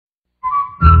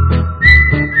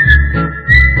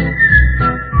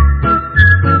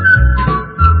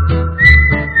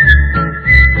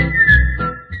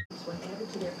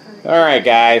Alright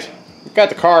guys, got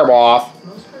the carb off,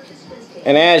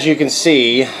 and as you can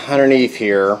see underneath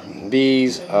here,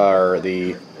 these are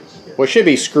the, what should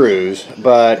be screws,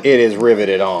 but it is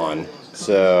riveted on.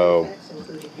 So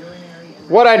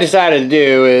what I decided to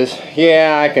do is,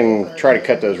 yeah, I can try to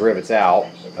cut those rivets out,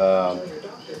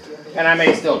 and I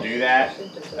may still do that.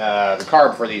 The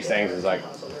carb for these things is like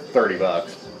 30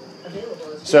 bucks.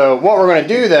 So what we're going to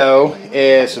do though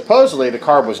is, supposedly the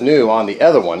carb was new on the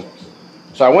other one,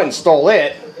 so I went and stole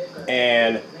it,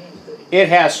 and it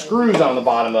has screws on the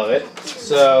bottom of it,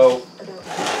 so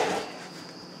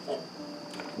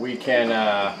we can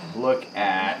look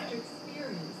at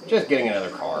just getting another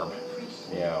carb.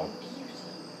 You know,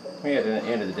 at the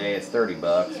end of the day, it's 30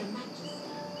 bucks.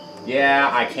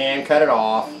 Yeah, I can cut it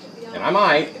off, and I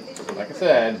might, like I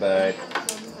said, but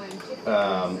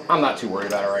I'm not too worried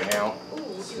about it right now.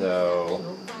 So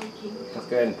let's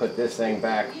go ahead and put this thing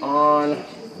back on.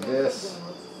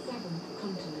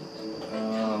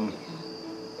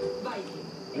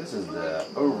 This is the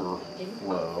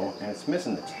overflow, and it's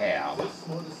missing the tab. So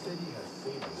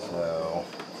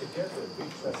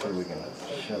let's see if we can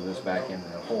shove this back into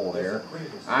the hole there.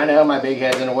 I know my big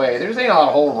head's in the way. There's ain't a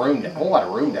whole lot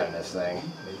of room down in this thing.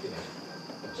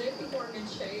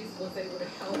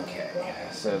 Okay,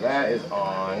 so that is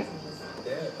on.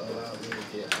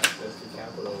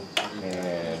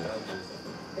 And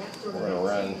we're going to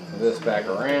run this back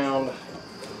around.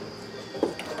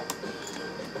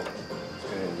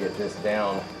 And get this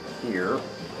down here.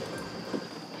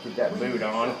 Get that boot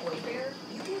on.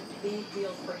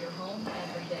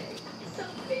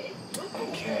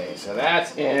 Okay, so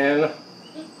that's in.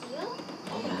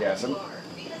 I'm guessing.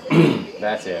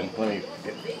 That's in. Let me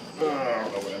get. I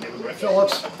don't know what I did with my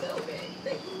Phillips.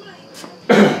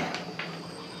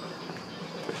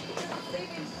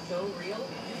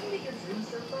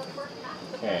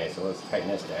 Okay, so let's tighten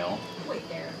this down.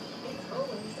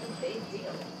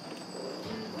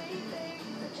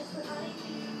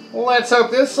 Let's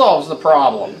hope this solves the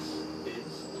problem.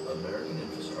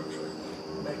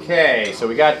 Okay, so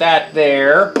we got that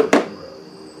there.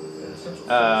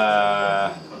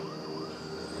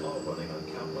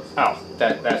 Oh,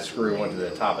 that screw went to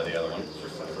the top of the other one.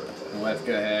 Let's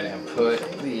go ahead and put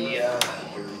the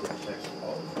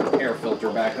air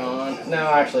filter back on.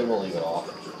 No, actually, we'll leave it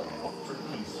off.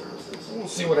 We'll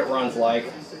see what it runs like.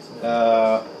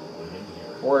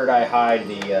 Where did I hide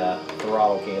the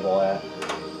throttle cable at?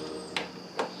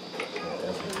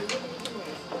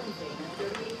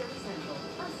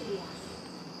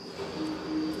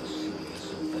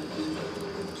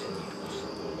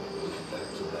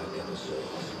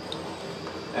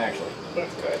 Actually,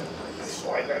 let's go ahead and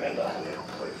slide that into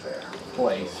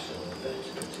place.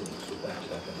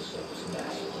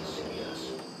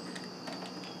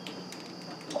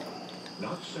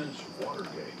 Not since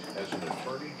Watergate has an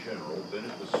Attorney General been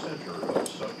at the center of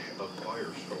such a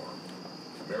firestorm.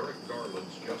 Merrick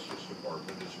Garland's Justice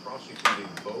Department is prosecuting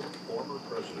both former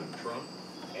President Trump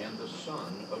and the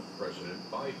son of President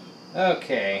Biden.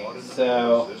 Okay,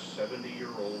 so this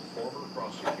 70-year-old former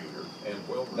prosecutor and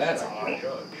that's well-respected on.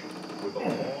 judge with a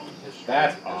long history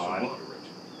That's as on. a moderate.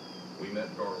 We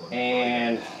met Garland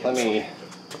And let me,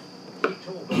 he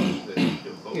told us that he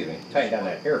devoted tighten down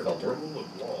that air filter. rule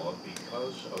of law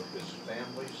because of his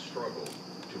family's struggle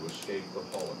to escape the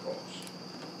Holocaust.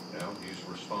 Now he's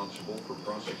responsible for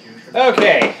prosecution.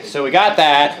 Okay, so we got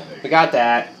that. We got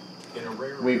that.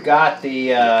 We've got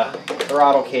the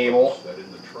throttle cable.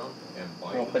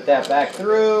 We'll put that back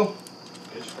through.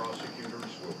 His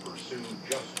prosecutors will pursue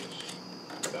justice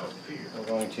without fear. We're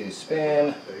going to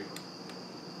spin. We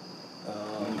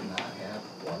do not have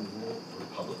one rule for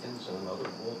Republicans and another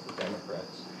rule for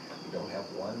Democrats. We don't have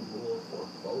one rule for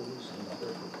foes and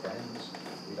another for friends.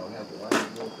 We don't have one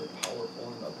rule for powerful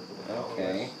and another for the powerless.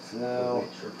 Okay, so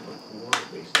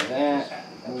that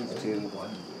needs to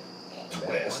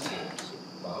twist.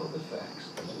 Follow the facts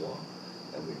and the law,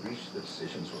 and we reach the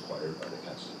decisions required by the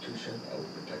Constitution, and we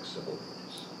protect civil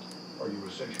liberties. Are you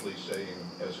essentially saying,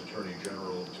 as Attorney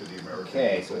General to the American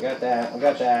Okay, so we got that. We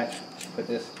got that. Put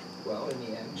this well, in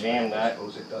the end, jam nut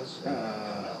it does,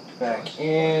 back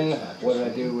in. What did I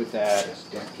do with that?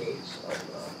 Decades of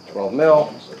 12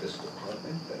 mil. this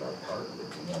department that are part of the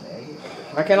DNA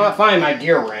I cannot find my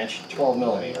gear wrench. 12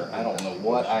 millimeter. I don't know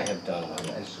what I have done with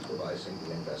it. and supervising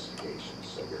the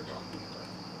investigations that you're talking about.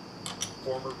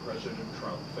 Former President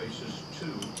Trump faces 2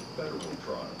 federal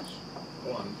trials.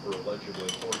 One for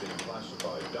allegedly hoarding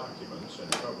classified documents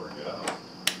and covering it up.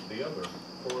 The other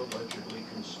for allegedly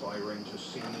conspiring to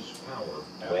seize power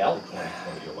after the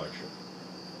 2020 election.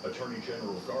 Attorney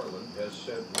General Garland has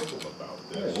said little about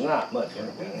There's this. not much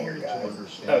And we in here, need to guys.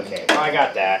 understand Okay, well, I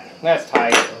got that. That's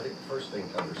tight. I think the first thing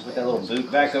to understand Put that little is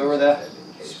boot back over the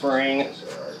spring. there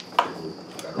are two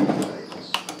federal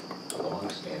indictments,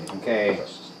 long-standing Okay,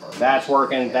 Justice Department that's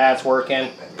working, that's working.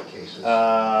 pending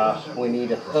cases. We need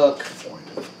to hook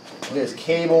this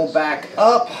cable back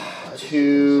up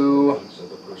to So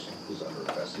the person who's under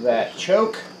investigation that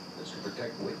choke is to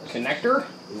protect witnesses connector,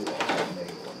 who may or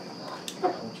may not be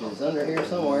which is under here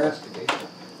somewhere. investigation.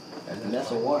 And then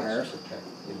Mess of finally, wires. it's to protect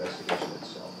the investigation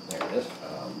itself. There it is.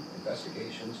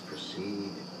 Investigations proceed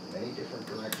in many different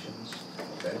directions.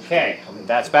 eventually Okay, coming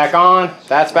that's to back on,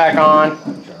 that's back on,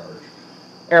 on charge.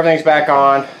 everything's back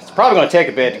on. It's probably going to take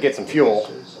a bit to get some fuel,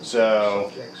 so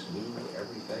Subjects knew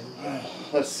everything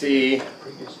let's see,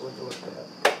 previously looked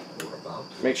at. They were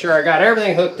about to make sure I got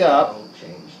everything hooked up.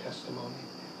 change testimony.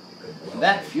 It could well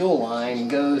That make fuel line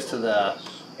goes to the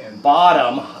And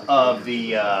bottom of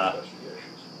the Well,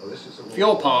 this is a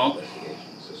fuel pump.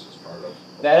 investigations. This is part of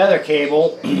That other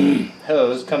cable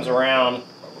hose comes around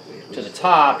probably at to the least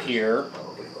top here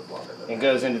probably a lot of the and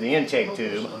goes into the intake help us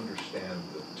tube. understand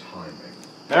the timing.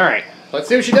 Alright, let's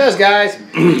see what she does, guys.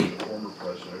 The former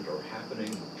president are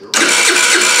happening during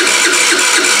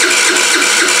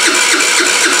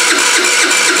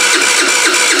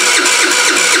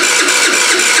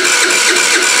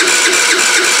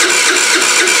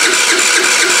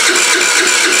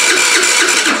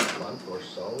month or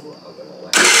so of an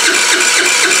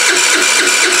election.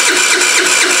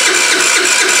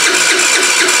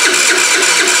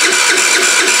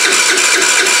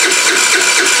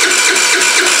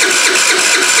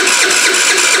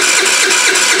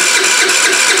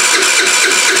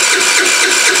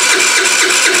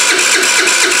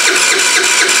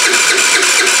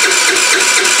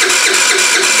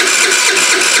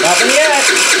 Nothing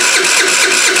yet.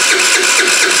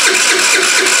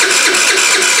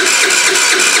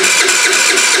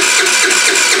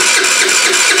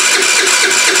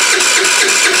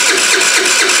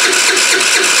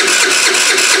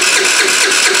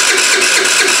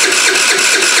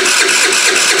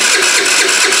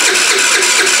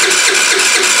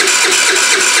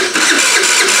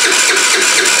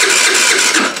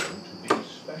 to be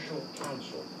special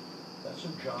counsel. That's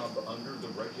a job under the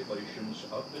regulations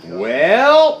of the Justice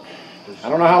Well, I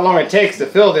don't know how long it takes to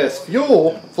fill this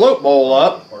fuel float bowl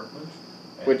up Department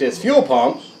with this fuel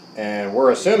pump, and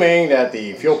we're assuming that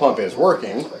the fuel pump is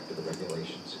working. Respect to the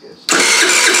regulations is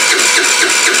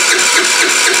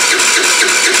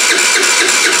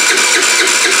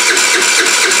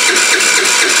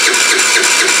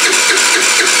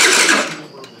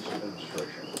member of this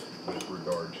administration with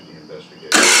regard to the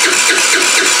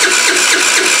investigation.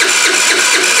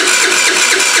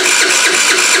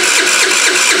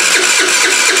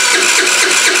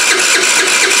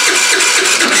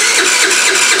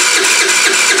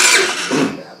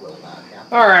 that will not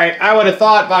happen. Alright, I would have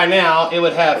thought by now it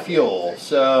would have fuel.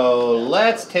 So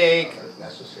let's take If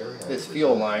necessary, I this would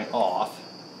fuel resign. line off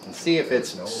and see if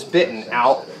it's No spitting sense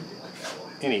out that anything like that will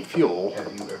happen. any fuel.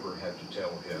 Have you ever had to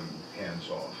tell him hands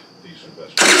off these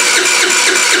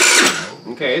investigations?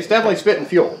 Okay, it's definitely spitting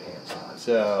fuel. Hands-on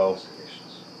So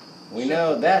investigations. we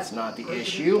know that's not the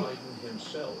issue. President Biden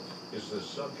himself is the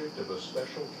subject of a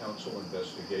special counsel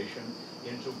investigation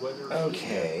into whether he had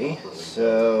Okay, properly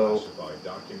so classified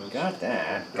documents got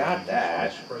that, from got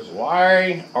that. Vice President.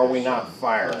 Why are we His not son,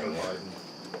 firing? Hunter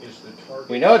Biden, is the target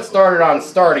We know it started on of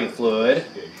starting fluid,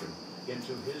 investigation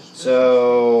into his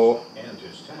so business and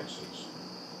his taxes.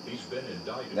 He's been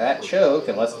indicted that for choke,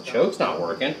 unless the about choke's not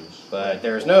working, damages but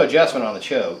there's no adjustment on the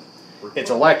choke.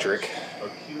 It's electric.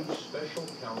 Accused special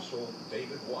counsel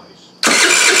David Weiss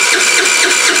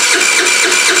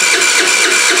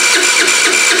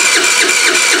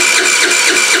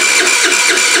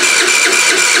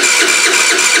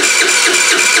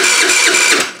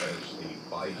as the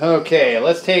Biden Okay,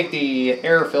 let's take the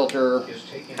air filter is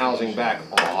taking housing back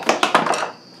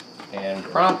off and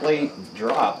promptly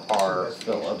drop our This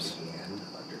Phillips. investigation began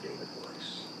under David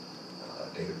Boyce.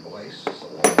 David Boyce is a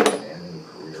long-standing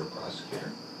career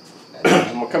prosecutor.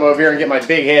 I'm gonna come over here and get my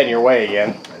big head in your way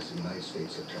again. As the United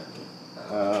States Attorney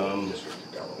for Um, the District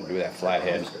of Delaware. do that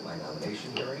flathead. I promised at my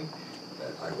nomination hearing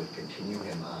that I would continue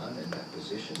him on in that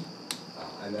position,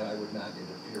 and that I would not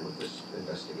interfere with this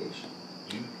investigation.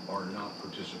 You are not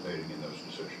participating in those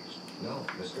decisions. No,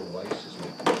 Mr. Weiss is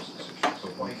making those decisions. The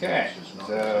White Okay, House is not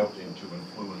so attempting to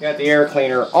influence. got the air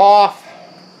cleaner off.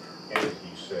 And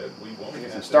he said, we won't Get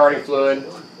have some to starting take fluid.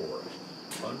 his word for it.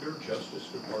 Under Justice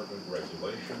Department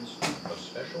regulations, a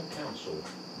special counsel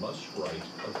must write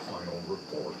a final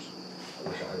report.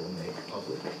 which I will make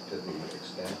public to the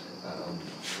extent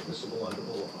permissible under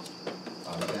the law,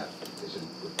 that is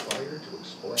required to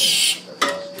explain the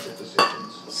prosecutor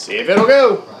decisions. See if it'll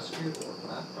go. Prosecute or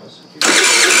not prosecute.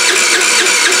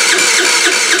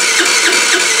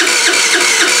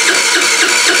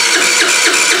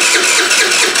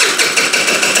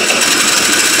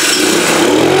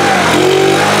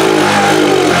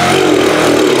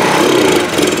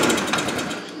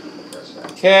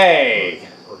 Okay.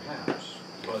 Perhaps,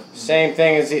 but Same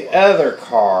thing as the other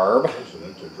carb.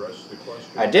 President addressed the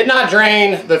question I did not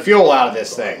drain the fuel out of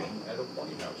this thing. at a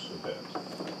White House event.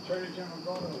 Attorney General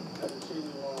Garland, haven't seen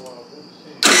you all. Good to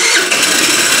see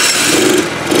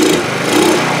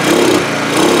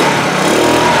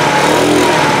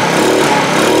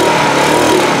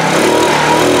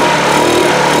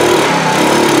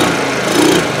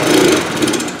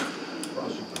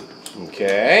Prosecutors,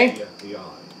 Okay. the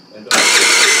FBI, and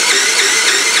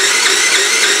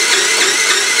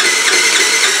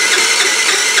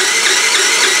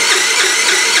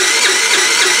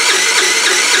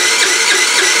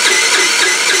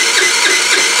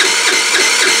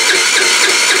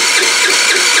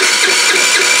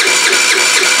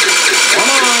Come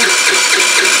on.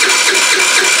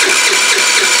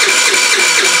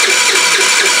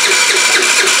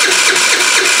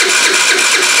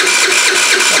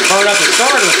 Burn up the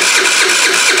starter.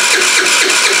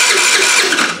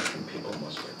 People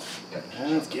must respect.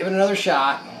 Let's give it another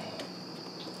shot.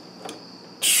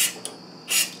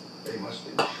 They must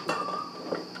ensure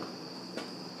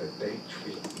that they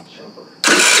treat each other.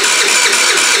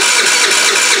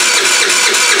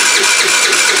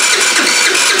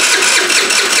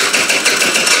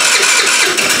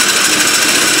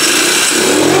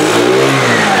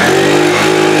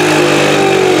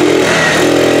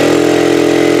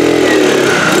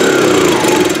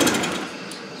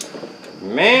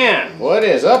 Man, what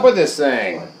is up with this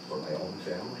thing? For my own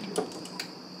family.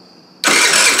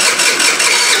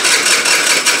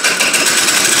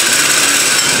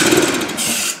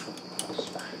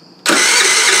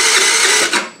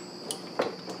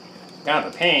 Kind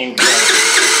of a pain.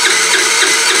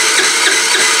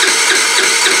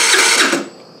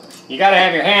 You gotta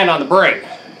have your hand on the brake.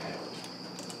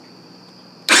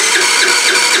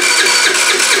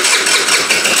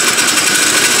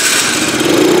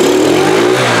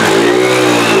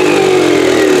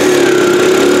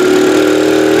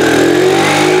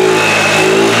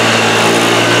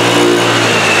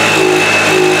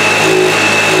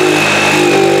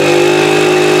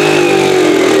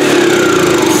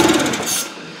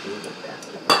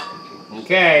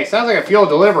 Okay, sounds like a fuel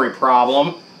delivery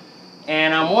problem.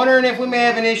 And I'm wondering if we may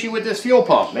have an issue with this fuel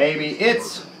pump. Maybe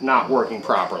it's not working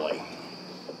properly.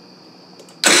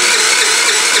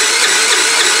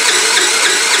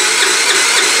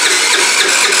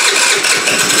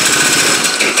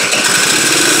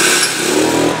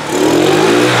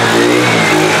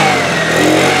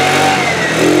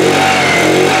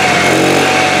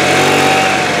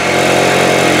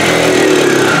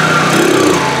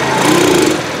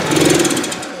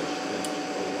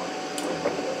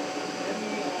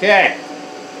 Okay.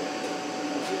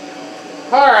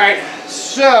 Alright,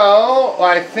 so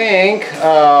I think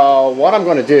what I'm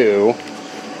going to do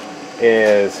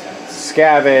is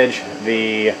scavenge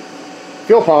the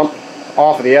fuel pump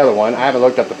off of the other one. I haven't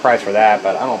looked up the price for that,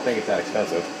 but I don't think it's that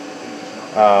expensive.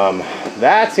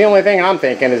 That's the only thing I'm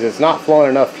thinking, is it's not flowing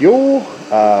enough fuel.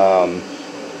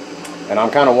 And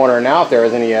I'm kind of wondering now if there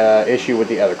is any issue with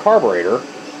the other carburetor.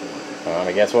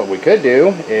 I guess what we could do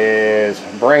is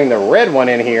bring the red one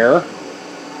in here,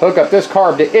 hook up this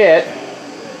carb to it,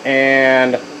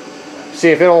 and see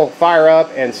if it'll fire up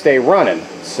and stay running.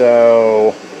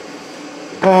 So,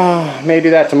 may do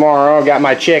that tomorrow. I've got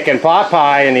my chicken pot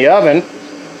pie in the oven,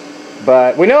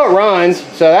 but we know it runs,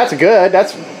 so that's good.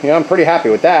 That's, you know, I'm pretty happy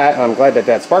with that. I'm glad that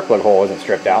that spark plug hole isn't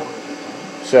stripped out.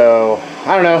 So,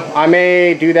 I don't know. I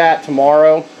may do that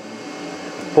tomorrow.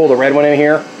 Pull the red one in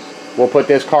here. We'll put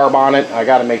this carb on it. I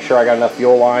got to make sure I got enough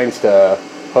fuel lines to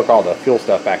hook all the fuel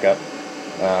stuff back up,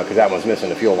 because that one's missing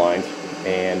the fuel lines.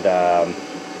 And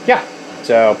yeah,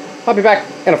 so I'll be back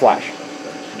in a flash.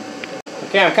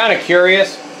 Okay, I'm kind of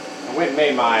curious. I went and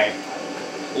made my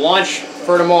lunch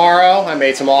for tomorrow. I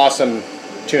made some awesome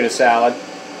tuna salad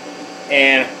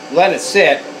and letting it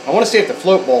sit. I want to see if the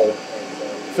float bowl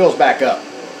fills back up.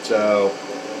 So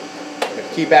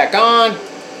keep back on.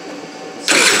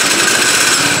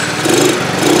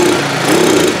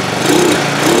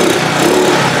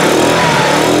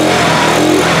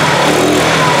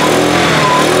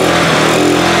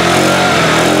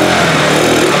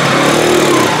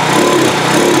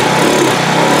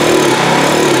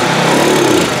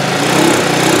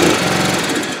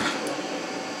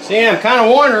 See, I'm kind of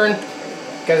wondering,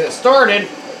 because it started,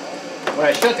 when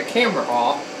I shut the camera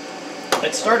off,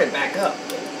 it started back up.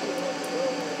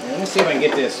 Let me see if I can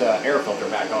get this air filter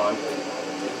back on.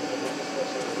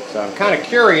 So I'm kind of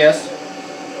curious.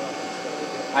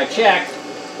 I checked.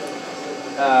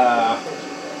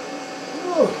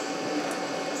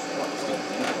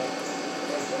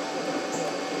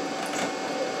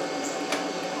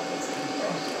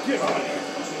 Get on here.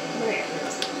 Man.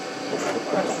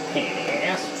 That's a pain in the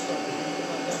ass.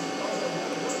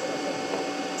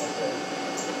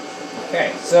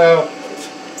 Okay, so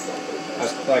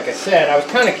like I said, I was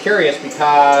kind of curious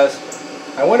because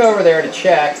I went over there to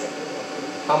check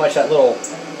how much that little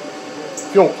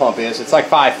fuel pump is. It's like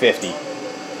 $5.50.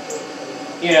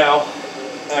 You know,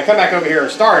 and I come back over here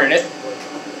and started it,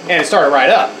 and it started right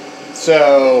up.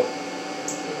 So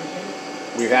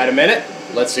we've had a minute.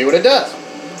 Let's see what it does.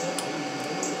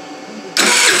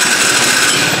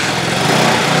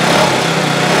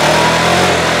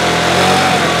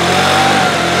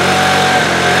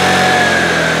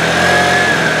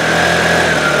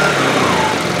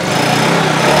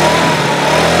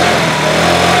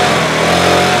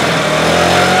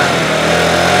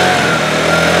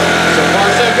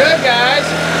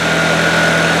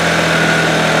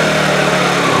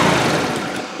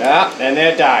 And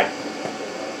then it died.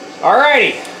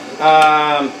 Alrighty.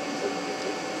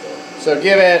 So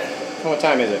give it, what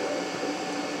time is it?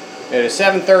 It is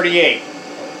 7:38.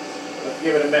 Let's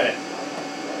give it a minute.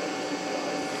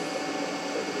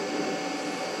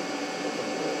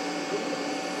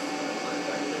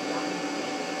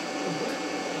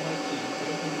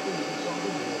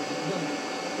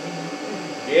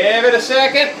 Give it a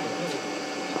second.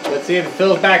 Let's see if it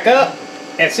fills back up.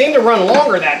 It seemed to run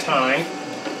longer that time.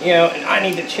 You know, and I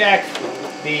need to check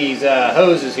these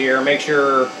hoses here, make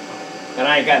sure that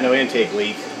I ain't got no intake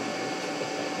leak.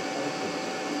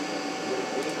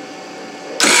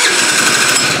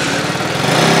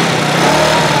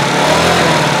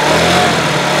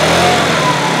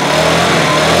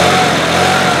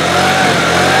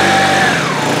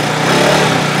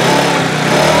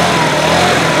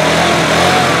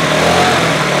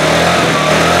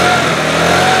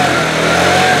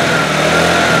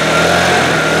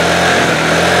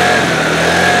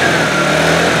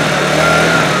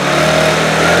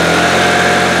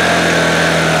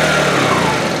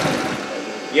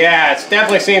 Yeah, it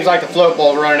definitely seems like the float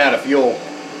ball's running out of fuel.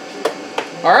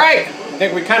 Alright, I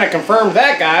think we kind of confirmed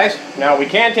that, guys. Now we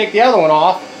can take the other one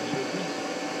off.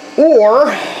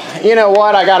 Or, you know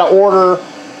what, I gotta order,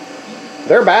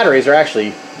 their batteries are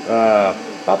actually about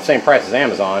the same price as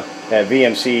Amazon at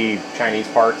VMC Chinese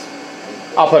parts.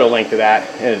 I'll put a link to that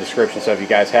in the description so if you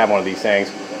guys have one of these things.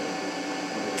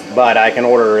 But I can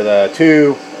order the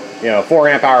two, 4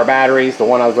 amp hour batteries. The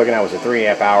one I was looking at was a 3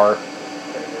 amp hour.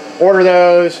 Order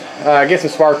those, get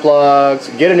some spark plugs,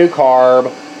 get a new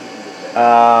carb,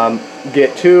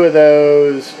 get 2 of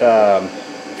those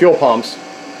fuel pumps,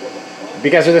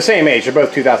 because they're the same age, they're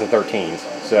both 2013s.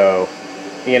 So,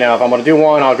 if I'm going to do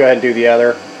one, I'll go ahead and do the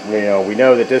other. We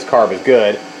know that this carb is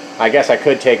good. I guess I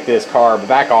could take this carb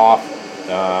back off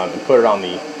and put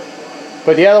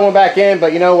the other one back in,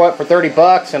 but you know what, for 30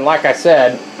 bucks, and like I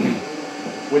said,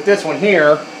 with this one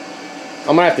here,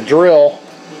 I'm going to have to drill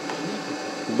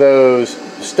those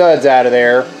studs out of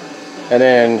there and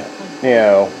then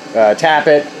tap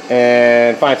it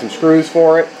and find some screws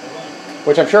for it,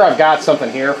 which I'm sure I've got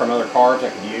something here from other carbs I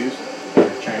could use,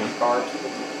 Chinese carbs.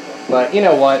 But you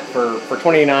know what, for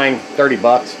 29, 30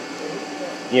 bucks,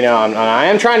 I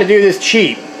am trying to do this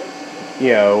cheap,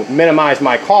 minimize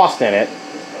my cost in it.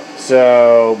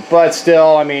 So, but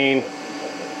still, I mean,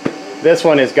 this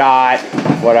one has got,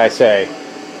 what I say,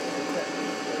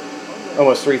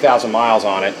 almost 3,000 miles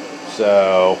on it,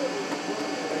 so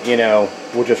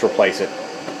we'll just replace it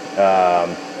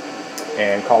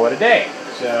and call it a day.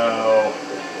 So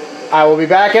I will be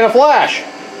back in a flash.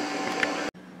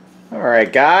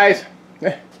 Alright guys,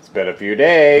 it's been a few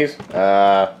days,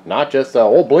 not just a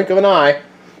whole blink of an eye.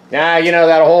 Now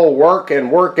that whole work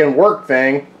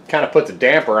thing kind of puts a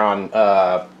damper on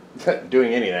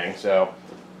doing anything. So,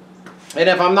 and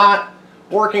if I'm not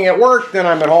working at work, then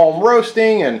I'm at home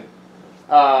roasting, and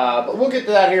but we'll get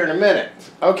to that here in a minute.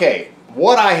 Okay,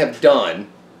 what I have done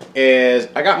is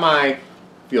I got my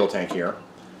fuel tank here.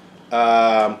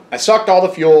 I sucked all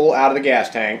the fuel out of the gas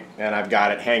tank, and I've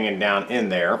got it hanging down in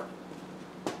there.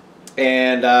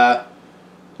 And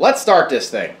let's start this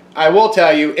thing. I will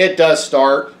tell you, it does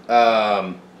start,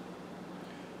 but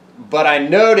I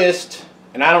noticed,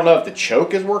 and I don't know if the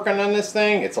choke is working on this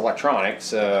thing. It's electronic,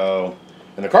 so,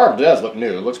 and the carb does look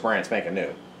new. It looks brand spanking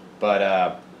new.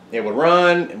 But it would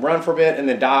run and run for a bit and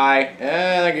then die,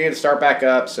 and I could start back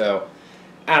up. So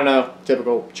I don't know,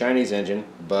 typical Chinese engine.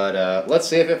 But let's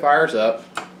see if it fires up.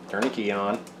 Turn the key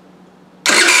on.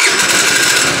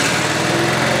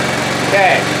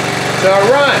 Okay, so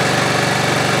it runs,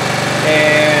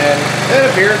 and it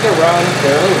appears to run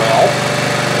fairly well.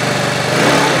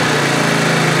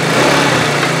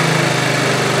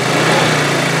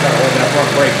 Gotta hold that front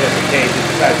brake just in case it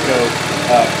decides to go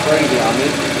crazy on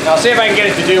me. Now, I'll see if I can get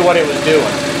it to do what it was doing.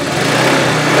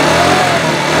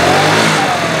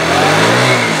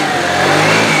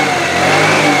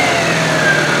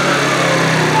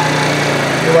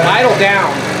 It would idle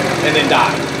down and then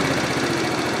die.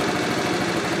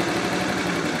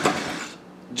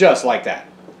 Just like that.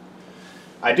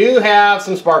 I do have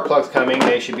some spark plugs coming.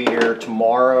 They should be here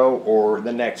tomorrow or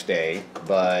the next day.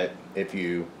 But if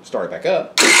you start it back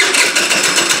up,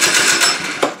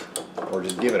 or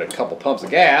just give it a couple pumps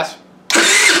of gas, you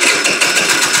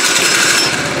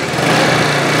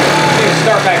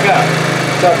start back up.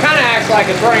 So it kind of acts like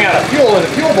it's running out of fuel in the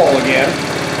fuel bowl again.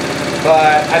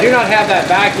 But I do not have that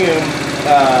vacuum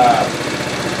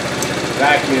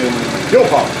fuel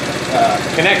pump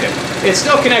connected. It's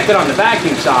still connected on the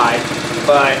vacuum side,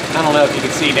 but I don't know if you can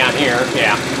see down here.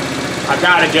 Yeah, I've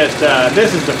got to just,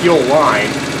 this is the fuel line.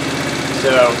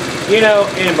 So, you know,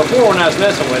 and before when I was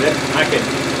messing with it, I could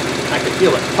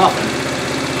feel it puffing.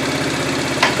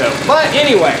 So, but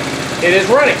anyway, it is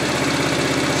running.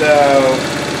 So,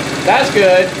 that's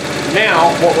good.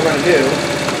 Now, what we're going to do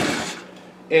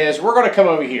is we're going to come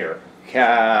over here.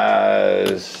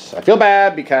 Because I feel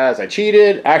bad because I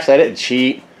cheated. Actually, I didn't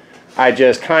cheat. I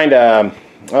just kind of,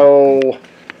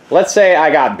 let's say I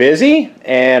got busy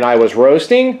and I was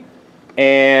roasting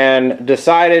and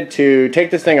decided to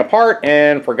take this thing apart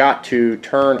and forgot to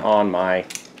turn on my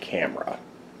camera.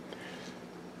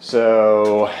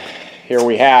 So here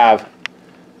we have,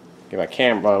 get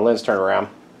my lens turned around.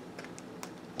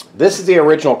 This is the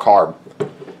original carb.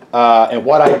 And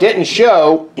what I didn't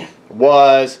show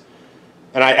was,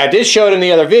 and I did show it in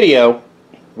the other video,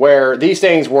 where these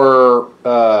things were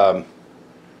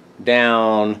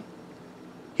down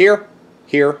here.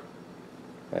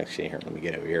 Actually, here, let me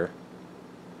get over here.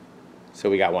 So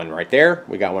we got one right there,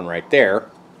 we got one right there,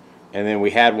 and then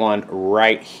we had one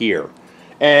right here.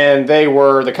 And they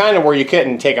were the kind of where you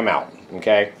couldn't take them out,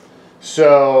 okay?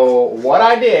 So what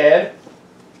I did,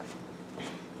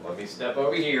 let me step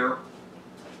over here.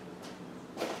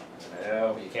 I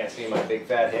know you can't see my big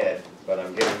fat head, but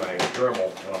I'm getting my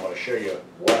Dremel, and I'm going to show you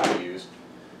what I used.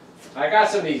 I got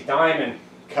some of these diamond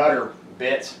cutter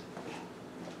bits.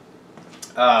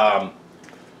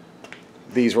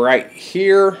 These right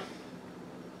here.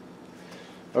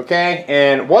 Okay,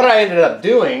 and what I ended up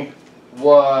doing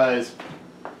was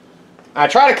I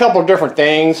tried a couple of different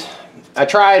things. I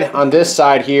tried on this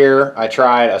side here, I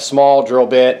tried a small drill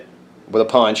bit with a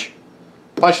punch.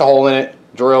 Punched a hole in it,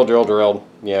 drilled, you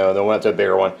know, then went up to a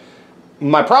bigger one.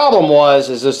 My problem was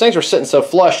those things were sitting so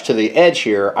flush to the edge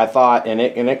here, I thought, and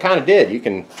it kind of did. You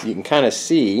can kind of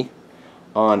see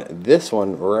on this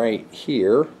one right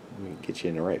here. Let me get you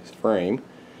in the right frame.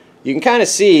 You can kind of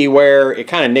see where it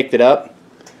kind of nicked it up.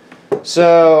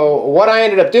 So what I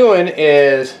ended up doing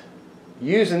is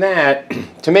using that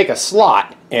to make a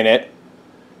slot in it,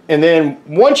 and then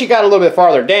once you got a little bit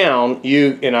farther down,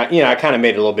 I kind of made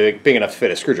it a little bit big enough to fit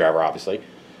a screwdriver, obviously.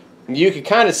 You can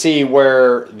kind of see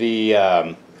where the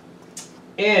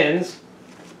ends.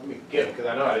 Let me get them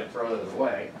because I know I didn't throw those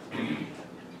away.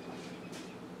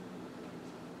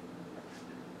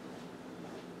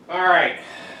 All right,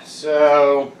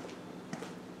 so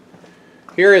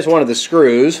here is one of the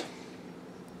screws.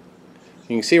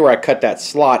 You can see where I cut that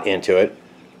slot into it,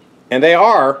 and they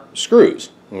are screws,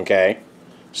 okay?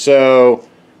 So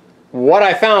what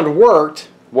I found worked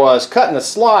was cutting the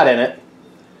slot in it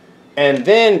and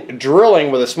then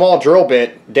drilling with a small drill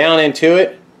bit down into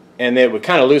it, and it would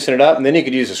kind of loosen it up, and then you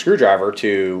could use a screwdriver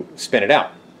to spin it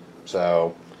out.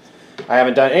 So I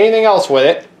haven't done anything else with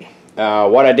it.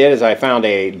 What I did is I found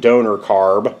a donor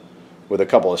carb with a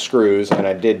couple of screws, and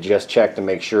I did just check to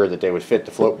make sure that they would fit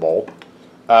the float bowl.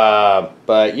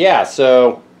 But yeah,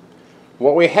 so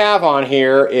what we have on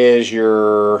here is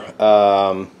your,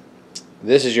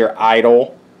 this is your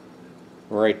idle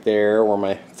right there where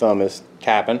my thumb is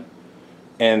tapping.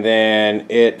 And then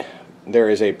there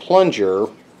is a plunger.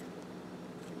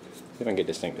 See if I can get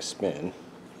this thing to spin.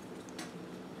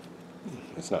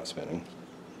 It's not spinning.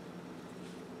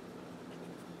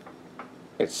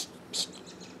 It's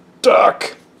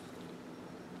stuck.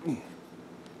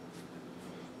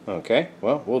 Okay,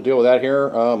 well, we'll deal with that here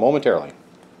momentarily.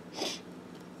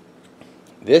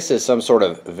 this is some sort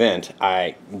of vent.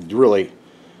 I really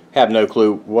have no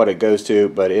clue what it goes to,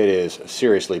 but it is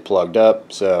seriously plugged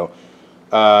up. So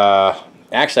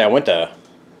actually I went to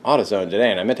AutoZone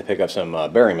today and I meant to pick up some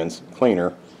Berryman's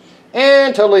cleaner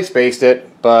and totally spaced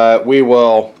it, but we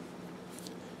will,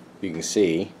 you can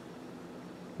see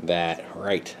that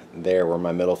right there where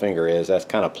my middle finger is, that's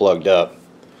kind of plugged up.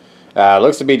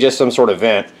 Looks to be just some sort of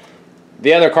vent.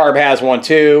 The other carb has one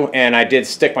too, and I did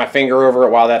stick my finger over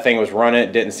it while that thing was running.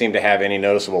 It didn't seem to have any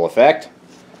noticeable effect.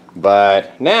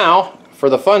 But now, for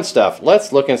the fun stuff,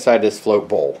 let's look inside this float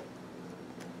bowl.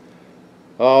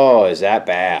 Oh, is that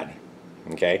bad?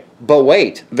 Okay, but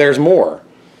wait, there's more.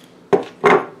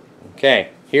 Okay,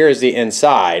 here's the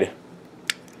inside.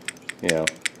 You know,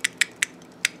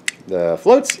 the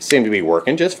floats seem to be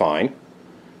working just fine.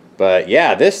 But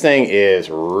yeah, this thing is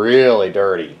really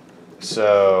dirty.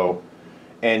 So,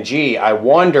 and gee, I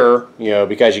wonder, you know,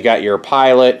 because you got your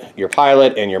pilot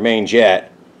and your main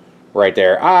jet right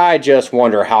there, I just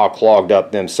wonder how clogged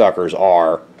up them suckers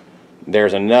are.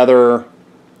 There's another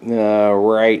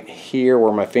right here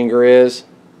where my finger is.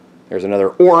 There's another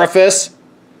orifice.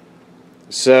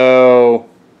 So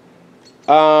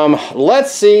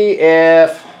let's see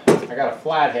if I got a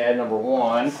flathead, number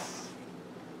one.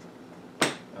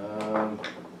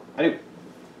 I do.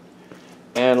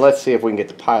 And let's see if we can get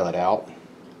the pilot out.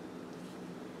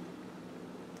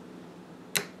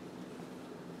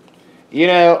 You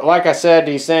know, like I said,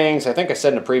 these things, I think I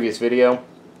said in a previous video,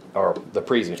 or the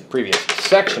previous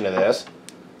section of this,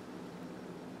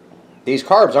 these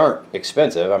carbs aren't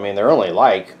expensive. I mean, they're only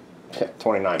like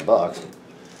 29 bucks.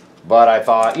 But I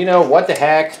thought, you know, what the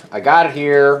heck? I got it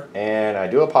here, and I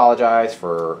do apologize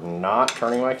for not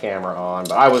turning my camera on.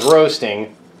 But I was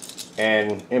roasting,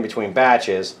 and in between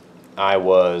batches, I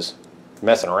was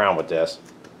messing around with this.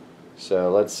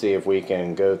 So let's see if we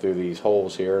can go through these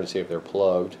holes here and see if they're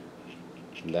plugged.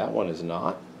 That one is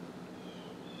not.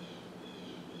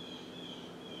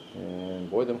 And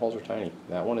boy, them holes are tiny.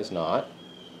 That one is not.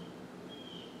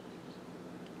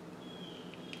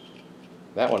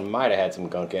 That one might have had some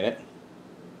gunk in it.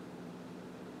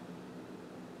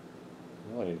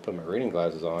 Oh, I need to put my reading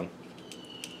glasses on.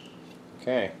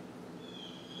 Okay.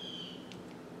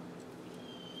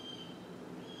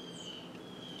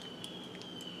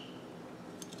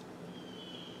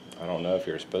 I don't know if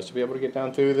you're supposed to be able to get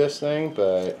down through this thing,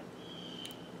 but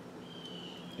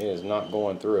it is not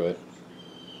going through it.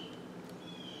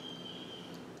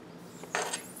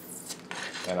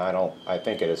 And I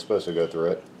think it is supposed to go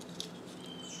through it.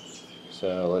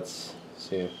 So let's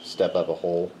see, step up a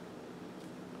hole.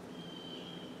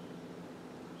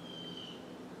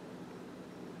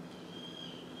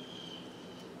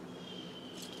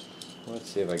 Let's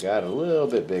see if I got a little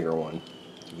bit bigger one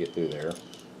to get through there.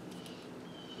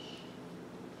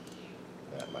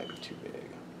 That might be too big.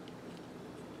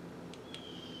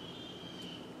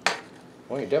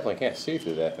 Well, you definitely can't see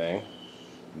through that thing,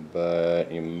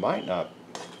 but you might not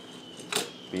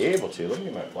be able to. Let me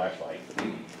get my flashlight.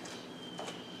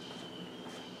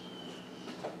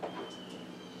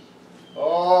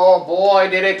 Oh boy,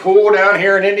 did it cool down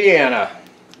here in Indiana.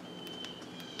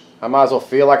 I might as well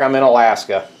feel like I'm in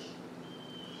Alaska.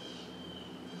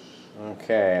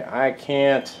 Okay, I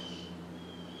can't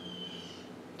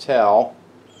tell,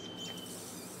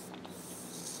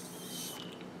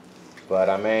 but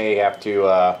I may have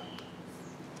to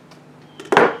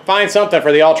find something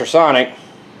for the ultrasonic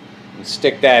and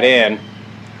stick that in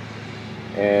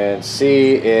and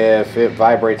see if it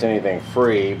vibrates anything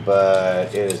free,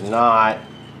 but it is not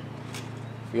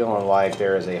feeling like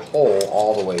there is a hole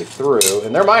all the way through,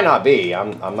 and there might not be.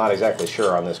 I'm not exactly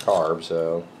sure on this carb,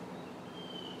 so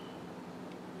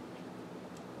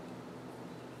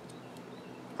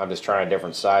I'm just trying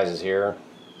different sizes here.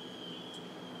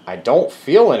 I don't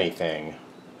feel anything,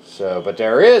 so, but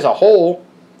there is a hole.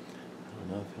 I don't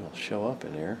know if it'll show up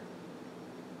in there.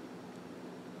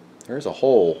 There's a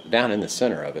hole down in the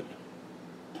center of it.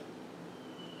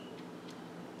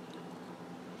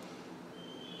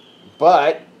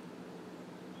 But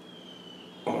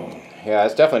yeah,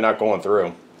 it's definitely not going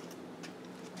through.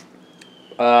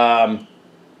 But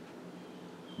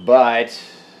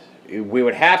we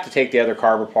would have to take the other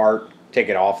carb apart, take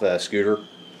it off the scooter,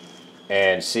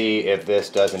 and see if this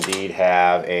does indeed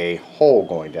have a hole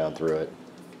going down through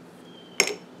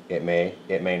it. It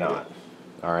may not.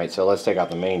 All right, so let's take out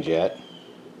the main jet.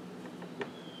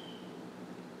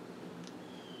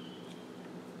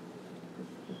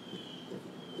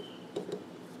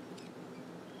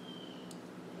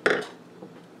 And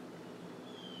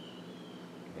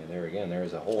there again,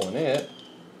 there's a hole in it.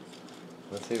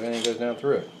 Let's see if anything goes down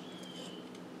through it.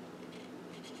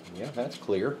 Yeah, that's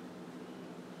clear.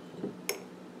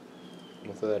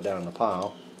 We'll throw that down in the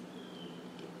pile.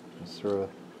 Let's throw it.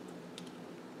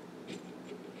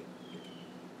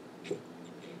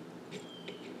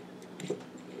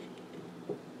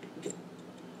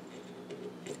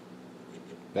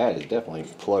 That is definitely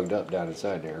plugged up down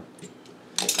inside there.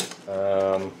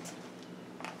 Let's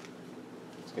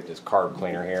get this carb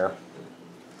cleaner here.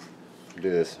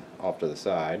 Do this off to the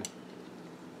side.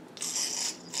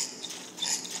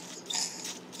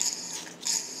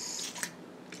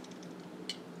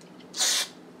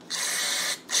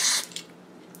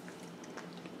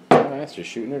 That's just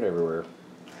shooting it everywhere.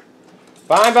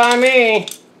 Fine by me.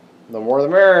 The more the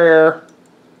merrier.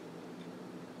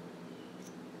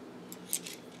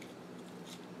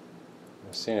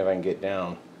 Let's see if I can get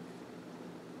down.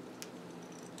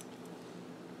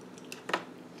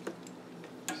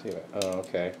 See if I, oh,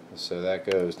 okay. So that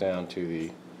goes down to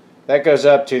the. That goes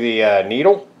up to the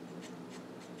needle.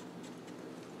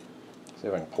 See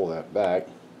if I can pull that back.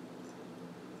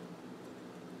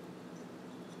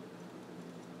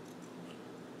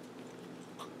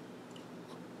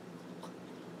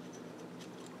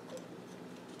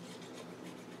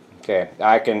 Okay,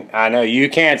 I know you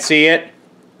can't see it.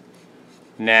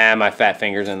 Nah, my fat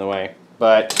finger's in the way.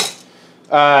 But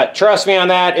trust me on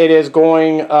that, it is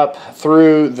going up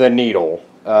through the needle.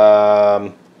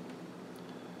 So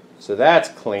that's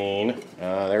clean.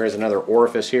 There is another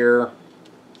orifice here.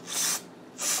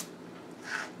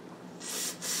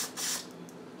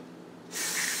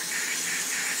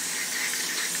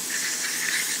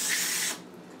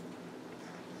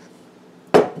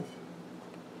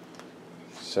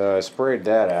 So I sprayed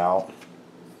that out.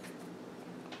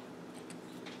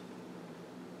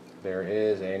 There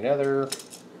is another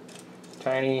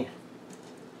tiny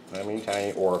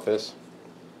orifice.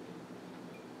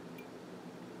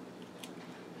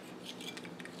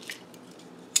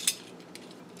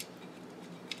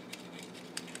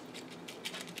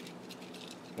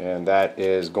 And that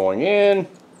is going in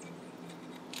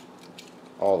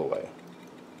all the way.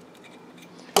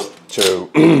 So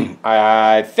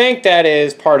I think that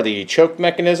is part of the choke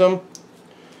mechanism.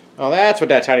 Oh, that's what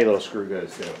that tiny little screw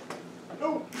goes to.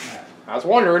 Oh, I was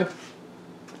wondering.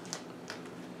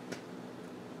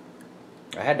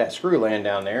 I had that screw laying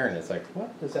down there, and it's like,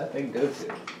 what does that thing go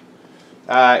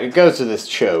to? It goes to this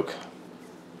choke.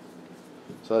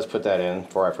 So let's put that in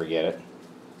before I forget it.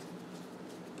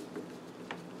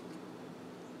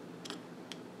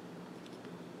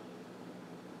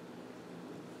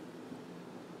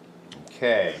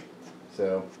 Okay,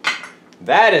 so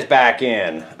that is back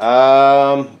in.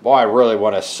 Boy, I really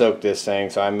want to soak this thing,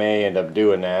 so I may end up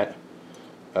doing that.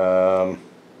 I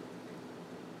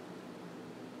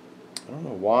don't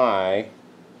know why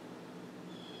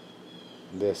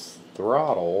this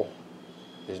throttle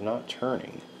is not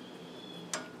turning.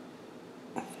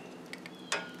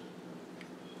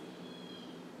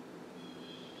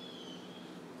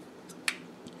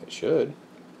 It should.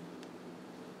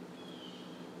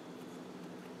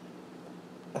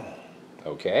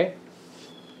 Okay.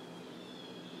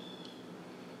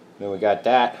 Then we got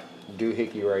that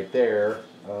doohickey right there.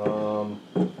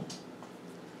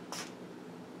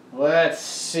 Let's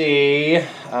see.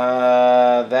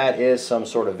 That is some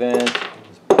sort of vent.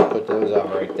 Let's put those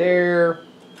out right there.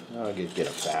 I'll get a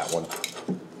fat one.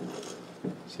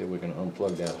 See if we can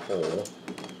unplug that hole.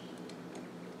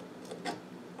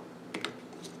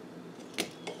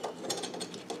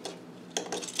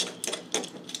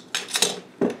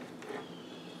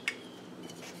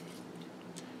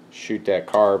 Shoot that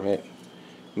carb,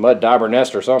 mud dauber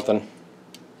nest or something.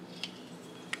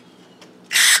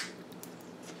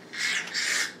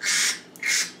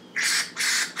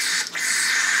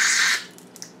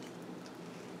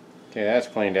 Okay, that's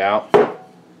cleaned out.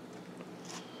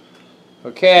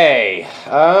 Okay,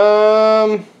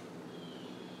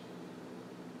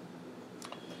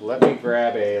 let me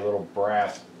grab a little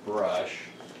brass brush.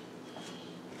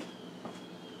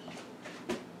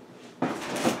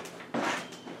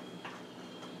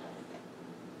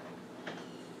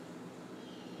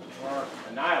 Or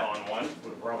a nylon one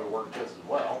would probably work just as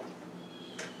well.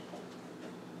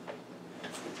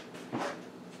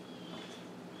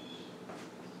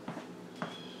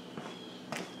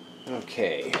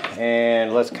 Okay,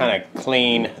 and let's kind of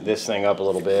clean this thing up a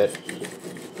little bit.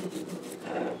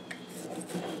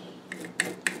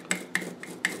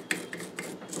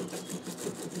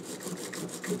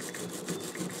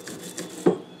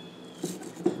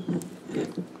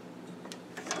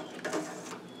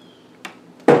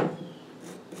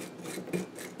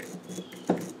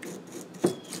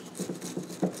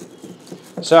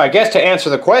 So I guess to answer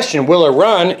the question, will it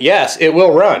run? Yes, it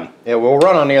will run. It will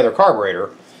run on the other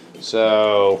carburetor.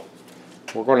 So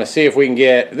we're going to see if we can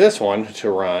get this one to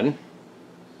run.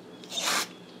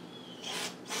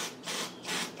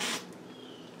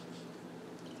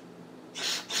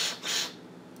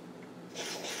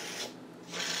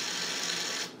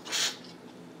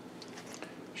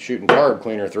 Shooting carb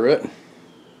cleaner through it.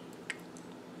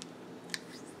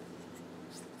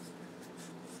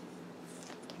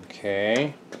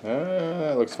 Okay,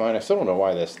 that looks fine. I still don't know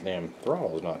why this damn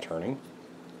throttle is not turning.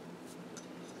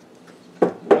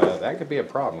 That could be a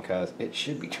problem because it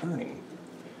should be turning.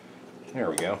 There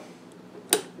we go.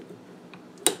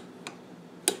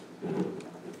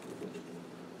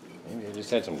 Maybe it just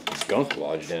had some gunk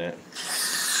lodged in it.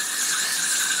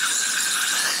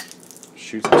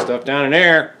 Shoot some stuff down in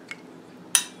there.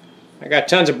 I got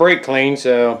tons of brake clean,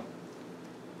 so.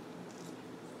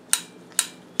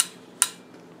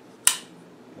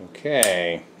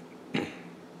 Okay.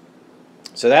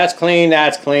 So that's clean,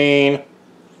 that's clean.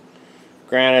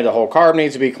 Granted, the whole carb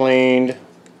needs to be cleaned.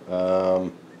 But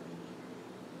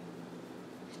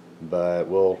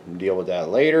we'll deal with that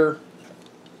later.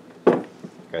 Like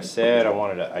I said,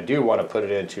 I do want to put it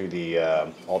into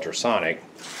the ultrasonic.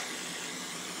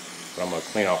 But I'm going to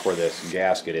clean off where this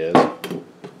gasket is.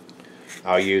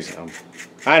 I'll use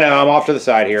I know, I'm off to the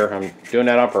side here. I'm doing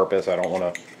that on purpose. I don't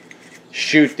want to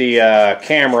shoot the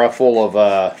camera full of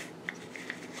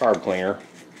carb cleaner.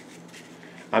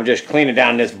 I'm just cleaning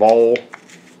down this bowl.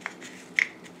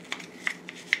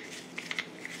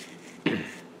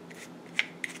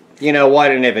 You know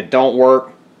what, and if it don't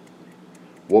work,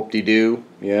 whoop-de-doo.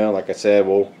 You know, like I said,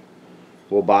 we'll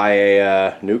buy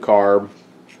a new carb.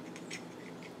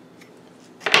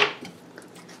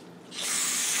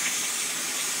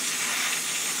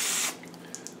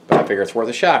 But I figure it's worth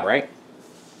a shot, right?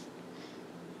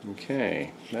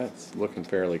 Okay, that's looking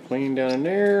fairly clean down in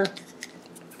there.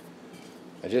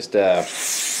 I just, whoa.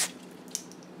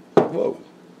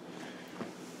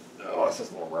 Oh, it's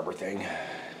this little rubber thing.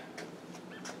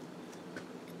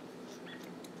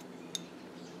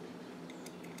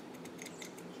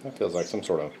 That feels like some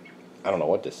sort of, I don't know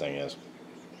what this thing is.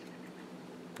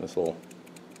 This little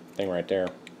thing right there.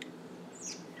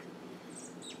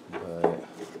 But I'll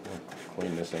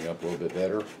clean this thing up a little bit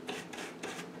better.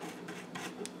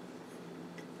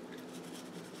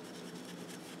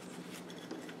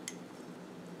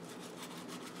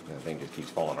 That thing just keeps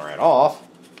falling right off.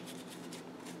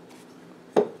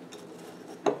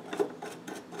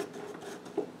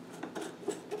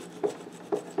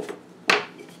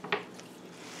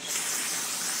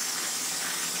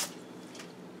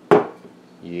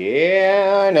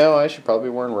 Yeah, I know. I should probably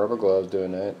be wearing rubber gloves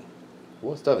doing that.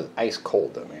 What stuff is ice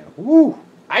cold though, man? Woo!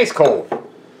 Ice cold!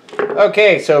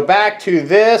 Okay, so back to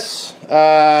this.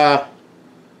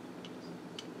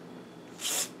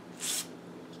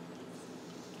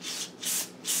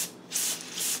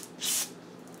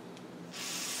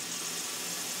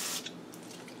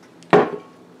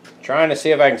 Trying to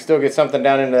see if I can still get something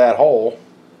down into that hole.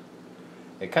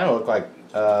 It kind of looked like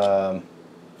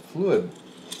fluid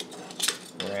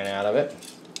ran out of it.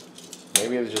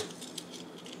 Maybe it was just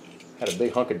had a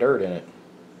big hunk of dirt in it.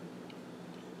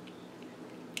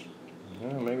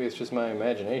 Well, maybe it's just my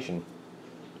imagination.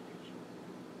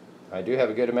 I do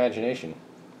have a good imagination.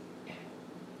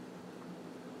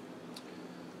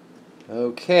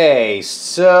 Okay,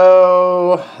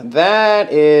 so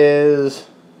that is,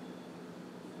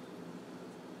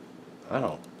 I don't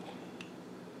know.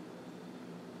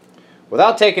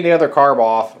 Without taking the other carb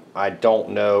off, I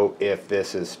don't know if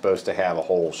this is supposed to have a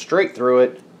hole straight through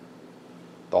it.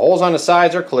 The holes on the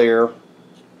sides are clear.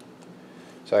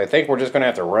 So I think we're just going to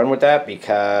have to run with that,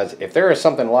 because if there is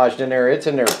something lodged in there, it's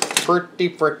in there pretty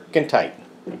freaking tight.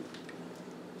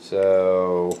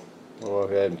 So we'll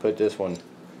go ahead and put this one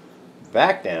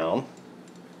back down.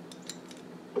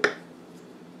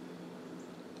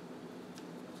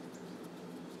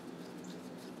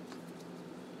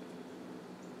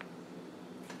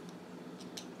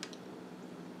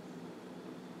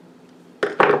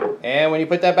 And when you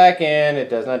put that back in, it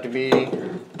doesn't have to be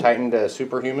tightened to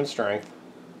superhuman strength.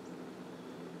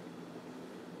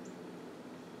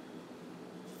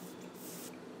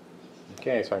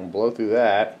 Okay, so I can blow through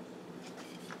that.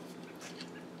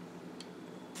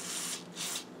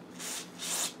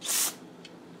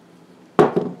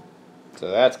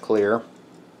 So that's clear.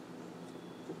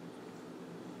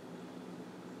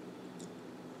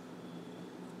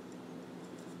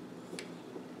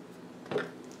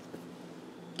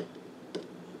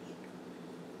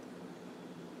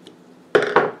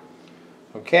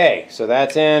 Okay, so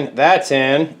that's in, that's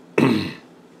in.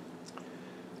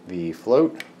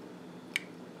 float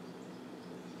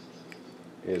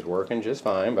is working just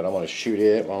fine, but I'm going to shoot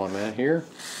it while I'm at here.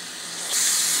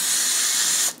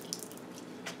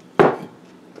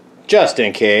 Just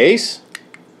in case.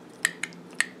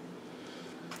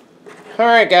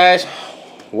 Alright guys,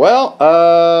 well,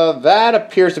 that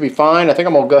appears to be fine. I think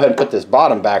I'm going to go ahead and put this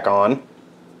bottom back on.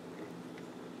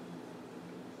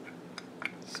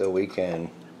 So we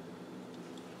can...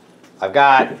 I've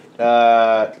got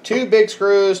 2 big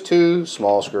screws, 2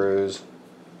 small screws.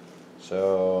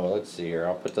 So let's see here.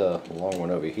 I'll put the long one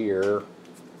over here.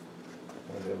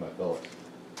 I'm going to do my billet.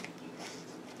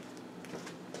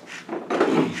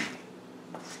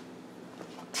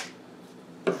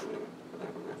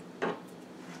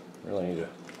 Really need to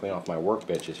clean off my work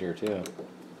benches here too.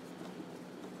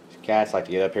 These cats like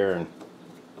to get up here and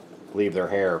leave their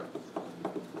hair.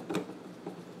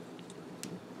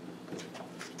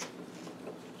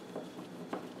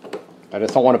 I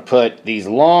just don't want to put these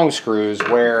long screws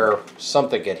where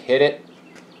something could hit it.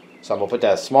 So I'm going to put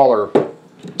that smaller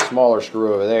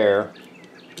screw over there.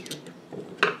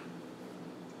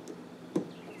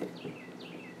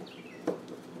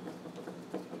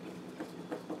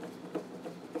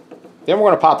 Then we're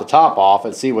going to pop the top off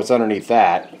and see what's underneath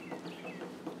that.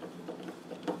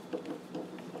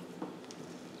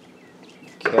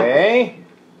 Okay.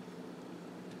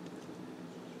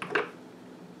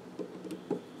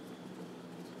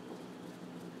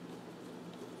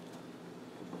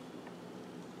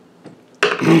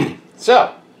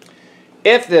 So,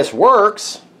 if this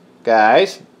works,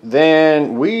 guys,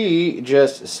 then we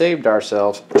just saved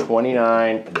ourselves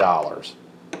 $29.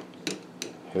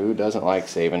 Who doesn't like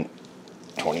saving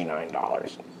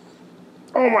 $29?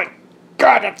 Oh my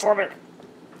God, that's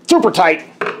super tight.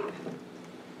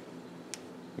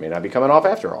 May not be coming off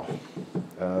after all.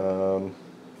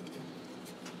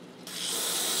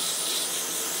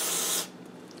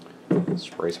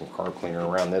 Spray some carb cleaner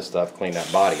around this stuff, clean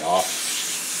that body off.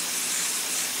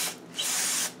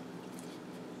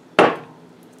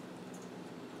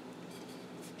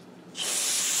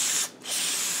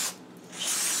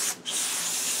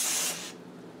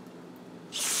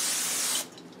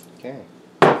 Okay,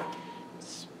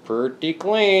 it's pretty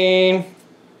clean.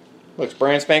 Looks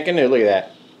brand spanking new. Look at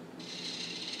that.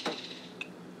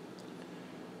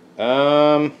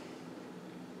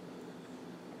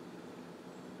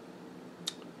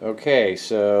 Okay,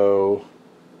 so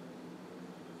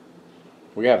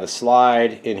we have the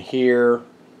slide in here,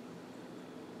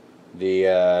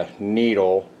 the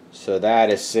needle, so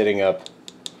that is sitting up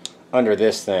under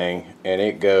this thing, and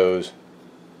it goes.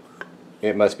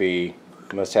 It must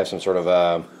have some sort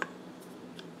of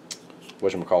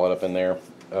whatchamacallit up in there.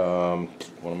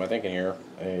 What am I thinking here?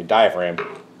 A diaphragm.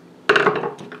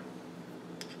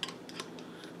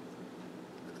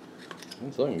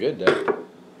 It's looking good though.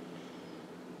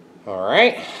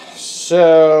 Alright,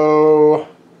 so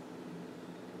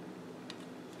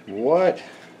what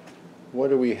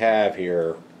do we have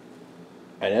here?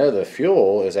 I know the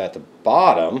fuel is at the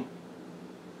bottom.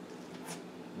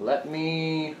 Let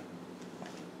me...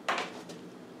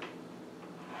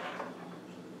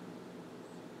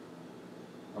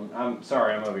 I'm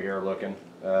sorry, I'm over here looking.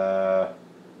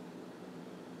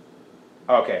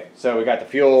 Okay, so we got the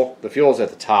fuel. The fuel's at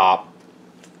the top.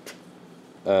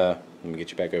 Let me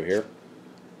get you back over here.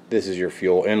 This is your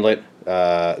fuel inlet.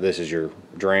 This is your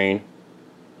drain.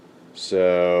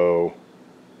 So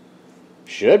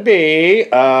should be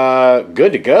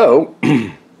good to go.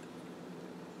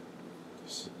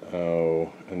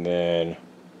 So, and then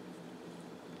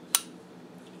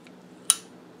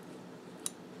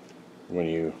when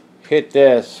you hit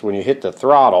this, when you hit the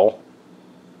throttle,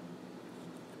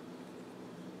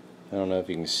 I don't know if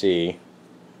you can see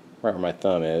right where my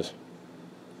thumb is.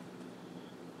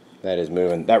 That is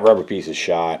moving. That rubber piece is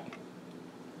shot.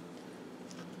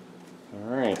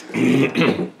 Alright.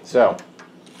 So,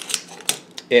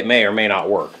 it may or may not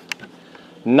work.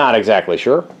 Not exactly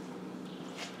sure,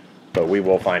 but we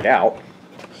will find out.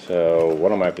 So,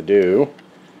 what I'm going to have to do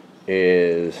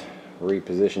is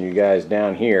reposition you guys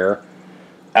down here.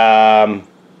 I'll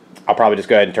probably just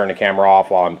go ahead and turn the camera off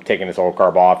while I'm taking this old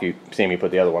carb off. You see me put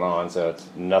the other one on, so it's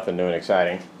nothing new and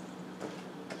exciting.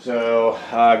 So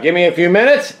give me a few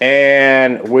minutes,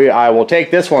 and I will take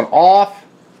this one off,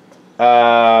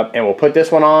 and we'll put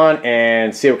this one on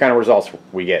and see what kind of results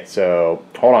we get. So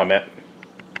hold on a minute.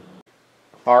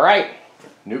 All right,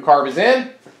 new carb is in.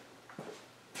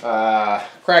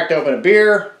 Cracked open a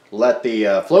beer. Let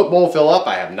the float bowl fill up.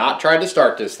 I have not tried to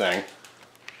start this thing.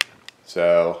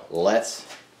 So let's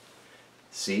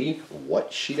see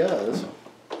what she does.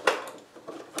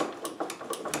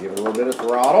 Give it a little bit of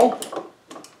throttle.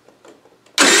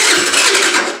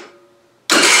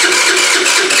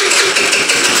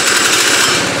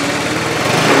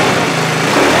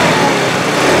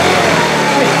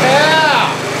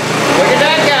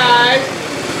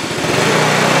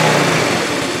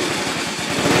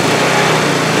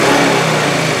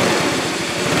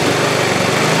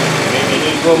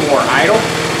 a little more idle.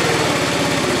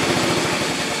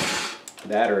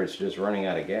 That or it's just running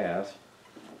out of gas.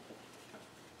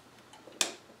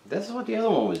 This is what the other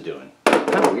one was doing.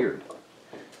 Kind of weird.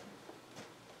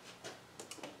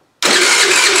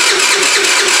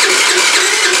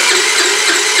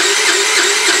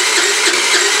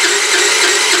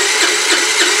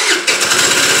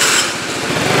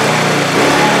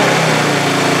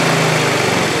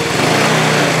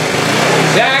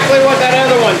 Exactly what that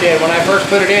other one did when I first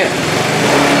put it in.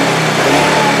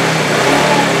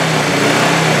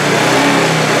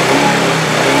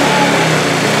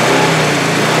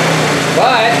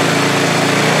 But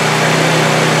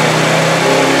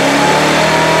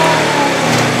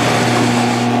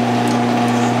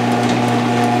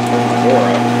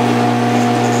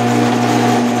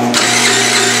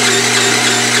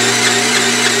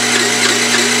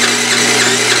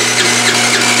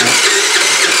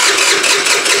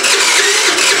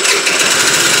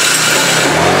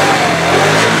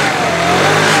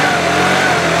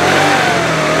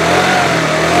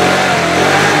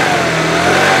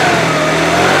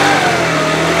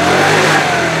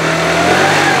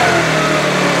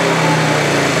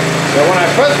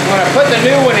when I put the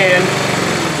new one in,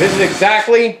 this is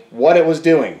exactly what it was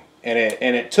doing, and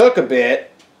it took a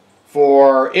bit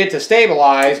for it to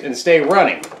stabilize and stay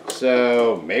running.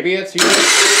 So maybe it's using.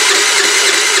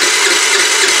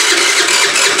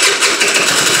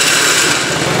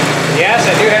 Yes,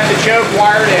 I do have the choke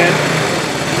wired in.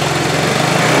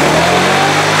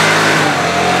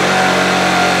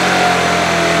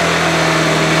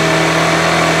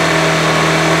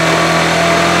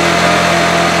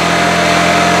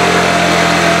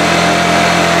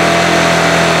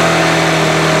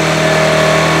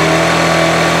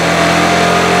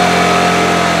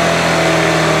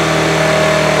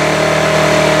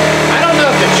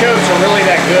 Really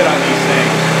that good on these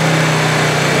things.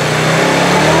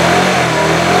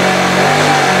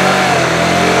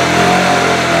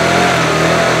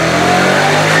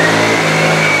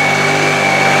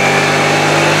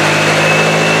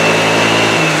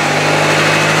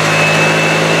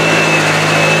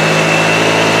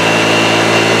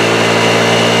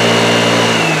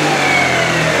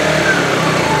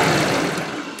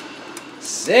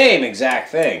 Same exact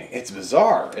thing. It's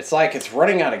bizarre. It's like it's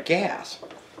running out of gas.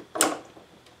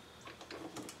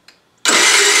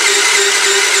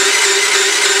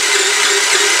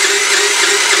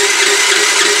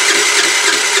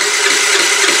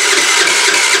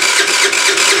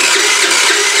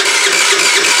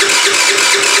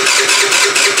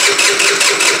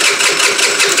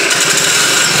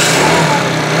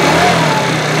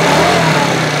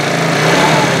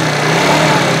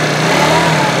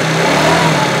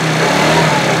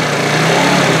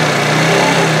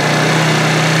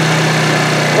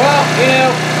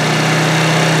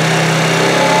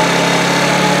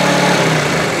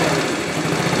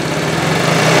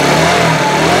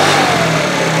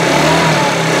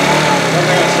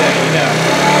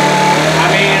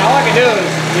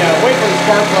 Wait for the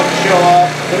spark plug to show up,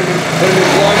 put a new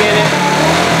plug in it.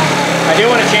 I do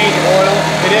want to change the oil,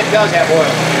 and it does have oil in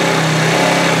it.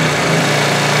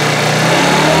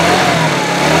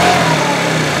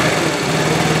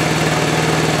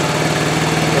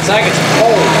 It's like it's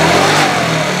cold.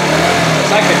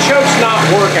 It's like the choke's not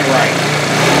working right.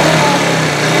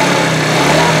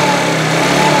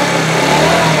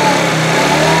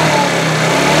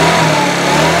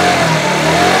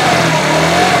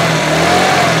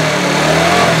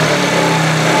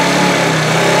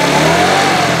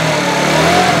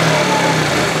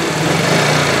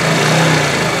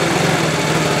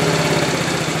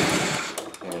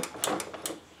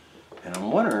 And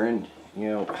I'm wondering, you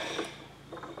know,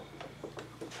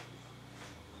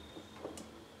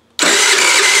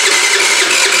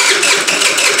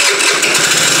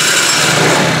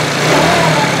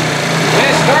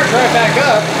 right back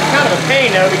up. It's kind of a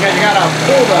pain though because you gotta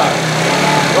pull the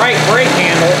right brake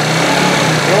handle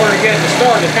in order to get it to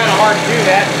start. It's kind of hard to do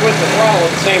that and twist the throttle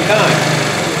at the same time.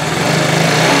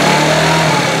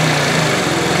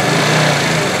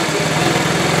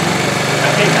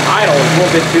 I think the idle is a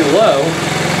little bit too low,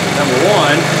 number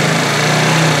one.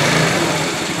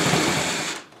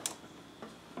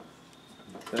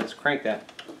 So let's crank that.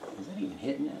 Is that even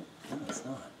hitting it? No, it's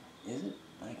not. Is it?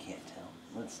 I can't tell.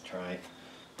 Let's try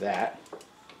that.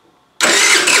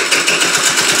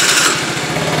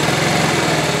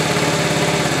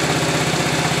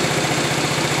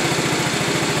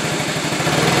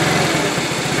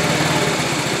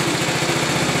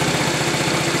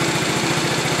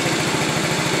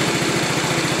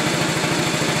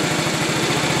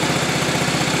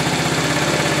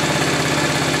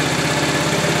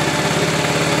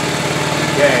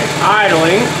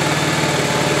 idling.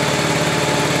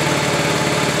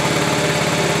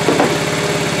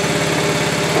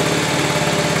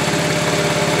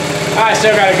 I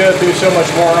still got to go through so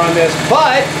much more on this,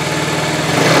 but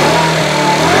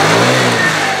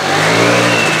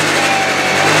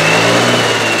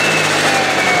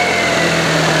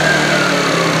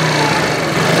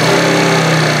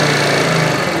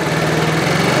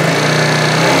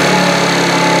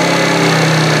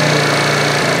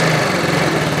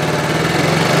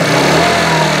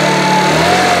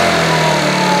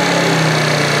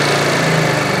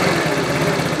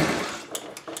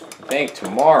I think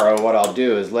tomorrow what I'll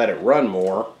do is let it run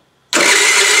more.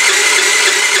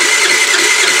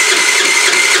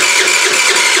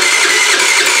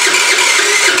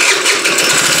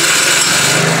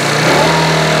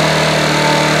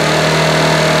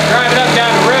 Drive it up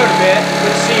down the road a bit,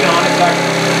 put the seat on it so I can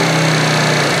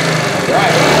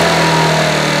drive it.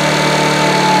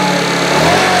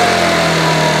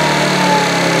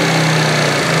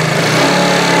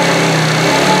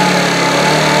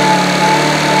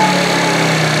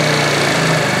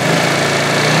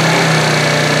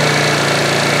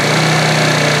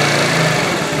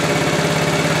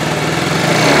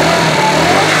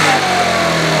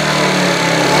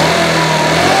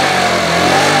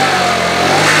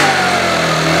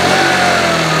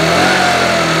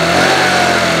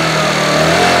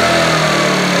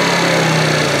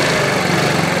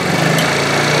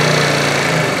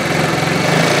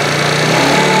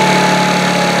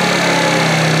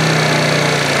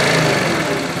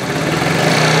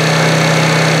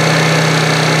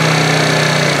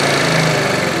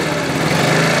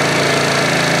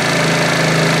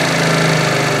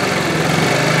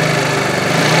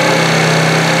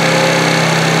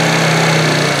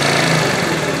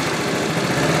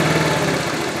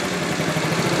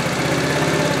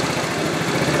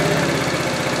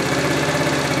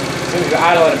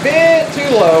 Idling a bit too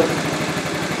low.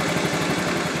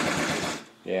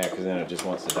 Yeah, because then it just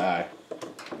wants to die.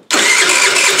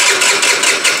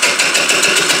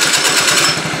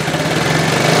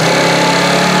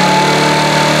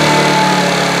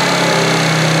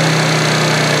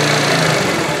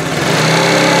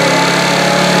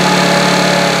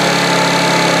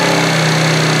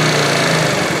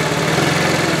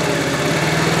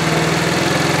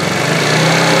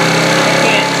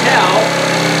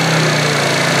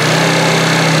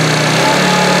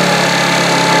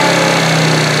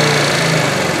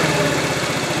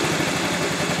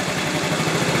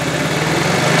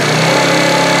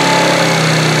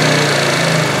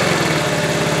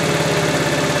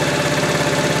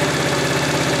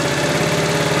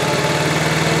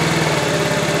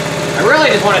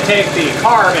 I just want to take the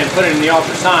carb and put it in the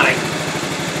ultrasonic.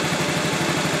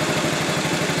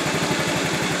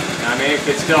 I mean, it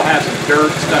could still have some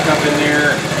dirt stuck up in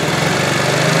there.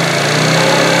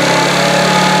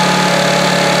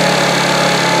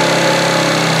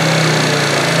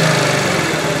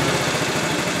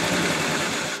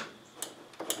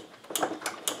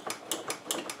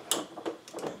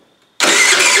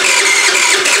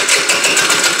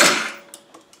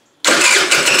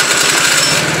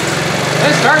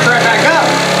 Starts right back up.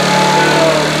 So,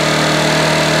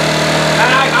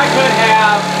 and I could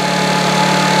have,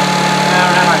 I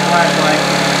don't have my flashlight.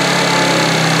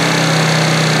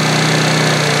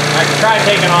 I could try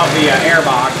taking off the air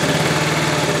box.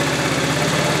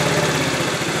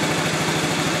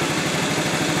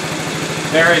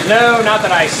 There is no, not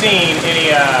that I've seen any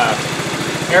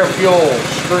air fuel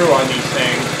screw on these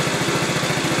things,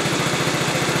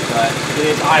 but it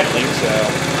is idling, so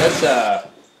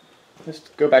let's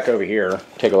go back over here,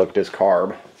 take a look at this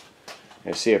carb,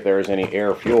 and see if there is any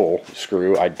air fuel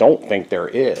screw. I don't think there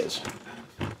is.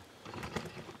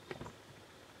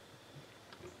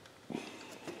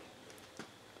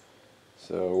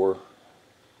 So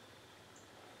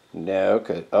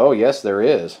oh yes, there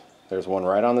is. There's one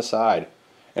right on the side,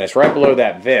 and it's right below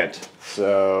that vent.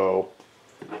 So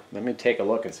let me take a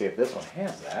look and see if this one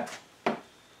has that.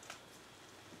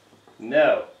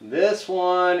 No, this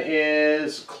one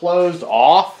is closed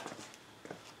off.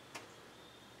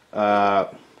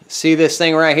 See this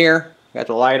thing right here? Got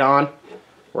the light on.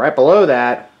 Right below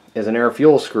that is an air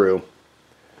fuel screw.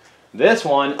 This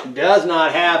one does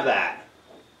not have that.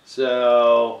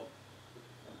 So,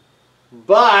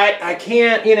 but I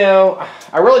can't, you know,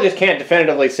 I really just can't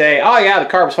definitively say, oh yeah, the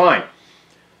carb's fine.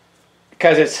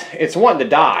 Because it's wanting to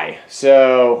die.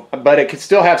 So, but it could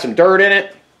still have some dirt in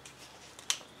it.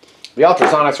 The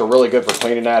ultrasonics are really good for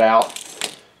cleaning that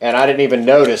out, and I didn't even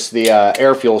notice the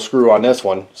air fuel screw on this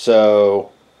one.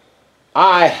 So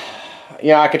I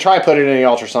could try put it in the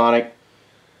ultrasonic.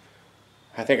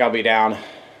 I think I'll be down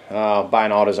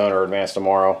buying AutoZone or Advance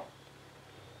tomorrow.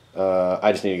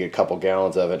 I just need to get a couple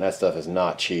gallons of it, and that stuff is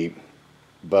not cheap.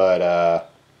 But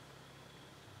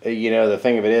you know, the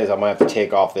thing of it is, I might have to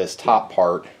take off this top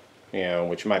part, you know,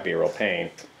 which might be a real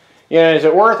pain. You know, is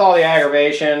it worth all the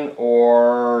aggravation,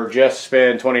 or just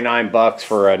spend 29 bucks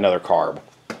for another carb?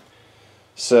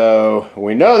 So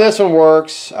we know this one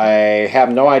works. I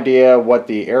have no idea what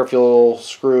the air fuel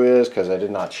screw is because I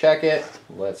did not check it.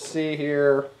 Let's see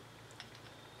here.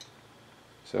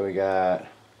 So we got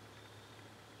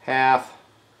half,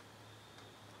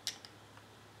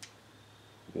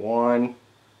 1,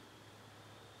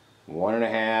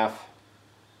 1.5,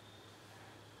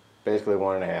 basically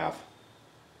 1.5,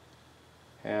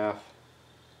 half,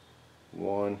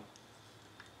 1,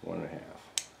 1.5, a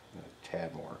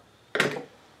tad more.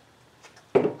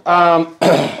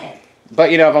 But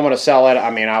you know, if I'm going to sell it,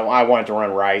 I mean, I want it to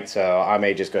run right, so I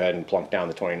may just go ahead and plunk down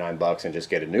the 29 bucks and just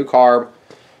get a new carb.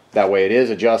 That way it is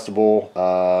adjustable.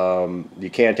 You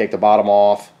can take the bottom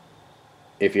off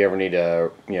if you ever need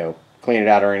to, you know, clean it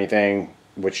out or anything,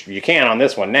 which you can on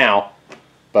this one now.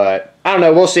 But I don't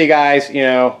know, we'll see, guys. You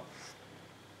know,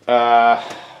 I'm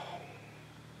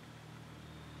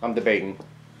debating.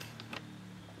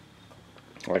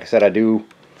 Like I said, I do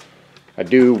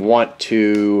want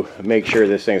to make sure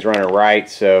this thing's running right,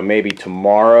 so maybe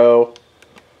tomorrow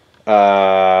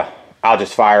I'll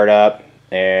just fire it up,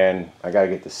 and I gotta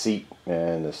get the seat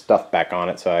and the stuff back on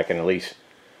it so I can at least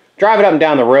drive it up and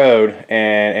down the road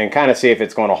and kind of see if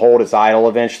it's going to hold its idle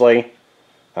eventually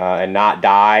and not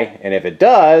die. And if it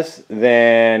does,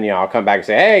 then, you know, I'll come back and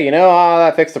say, hey, you know,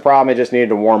 that fixed the problem, it just needed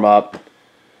to warm up.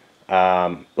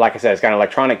 Like I said, it's got an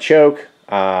electronic choke.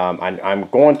 I'm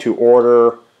going to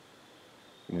order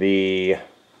the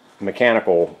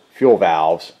mechanical fuel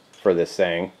valves for this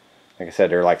thing. Like I said,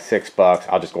 they're like $6.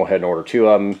 I'll just go ahead and order 2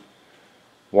 of them,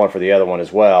 one for the other one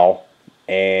as well.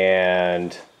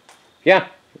 And yeah,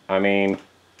 I mean,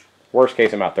 worst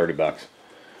case about 30 bucks.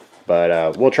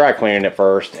 But we'll try cleaning it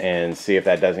first and see if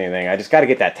that does anything. I just got to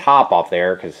get that top off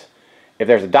there, because if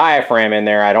there's a diaphragm in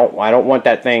there, I don't want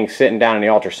that thing sitting down in the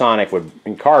ultrasonic with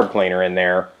carb cleaner in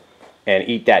there and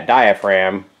eat that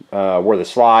diaphragm where the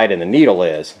slide and the needle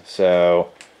is.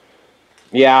 So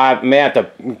yeah, I may have to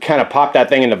kind of pop that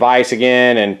thing into vise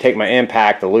again and take my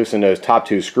impact to loosen those top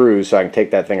 2 screws so I can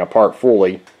take that thing apart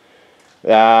fully.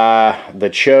 The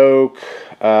choke,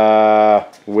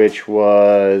 which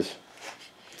was,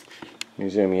 let me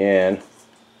zoom you in,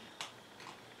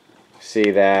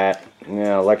 see that, you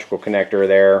know, electrical connector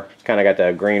there, kind of got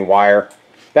the green wire.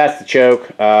 That's the choke.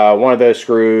 One of those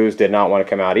screws did not want to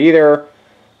come out either,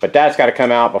 but that's got to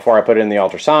come out before I put it in the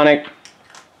ultrasonic.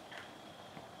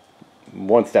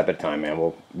 One step at a time,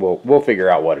 man. We'll figure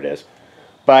out what it is.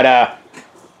 But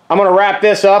I'm going to wrap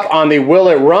this up on the Will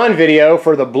It Run video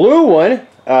for the blue one,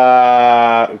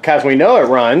 because we know it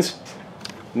runs.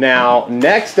 Now,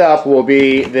 next up will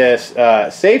be this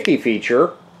safety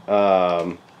feature.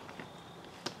 And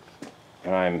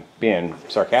I'm being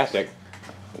sarcastic.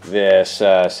 This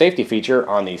safety feature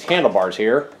on these handlebars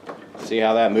here. See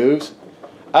how that moves?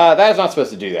 That is not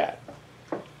supposed to do that.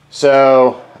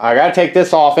 So I got to take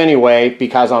this off anyway,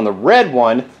 because on the red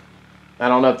one, I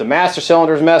don't know if the master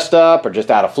cylinder is messed up or just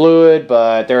out of fluid,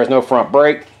 but there is no front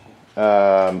brake.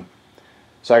 So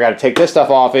I got to take this stuff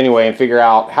off anyway and figure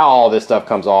out how all this stuff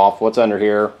comes off, what's under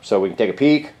here, so we can take a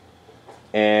peek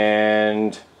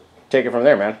and take it from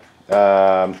there, man.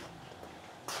 And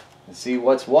see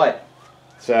what's what.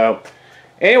 So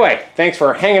anyway, thanks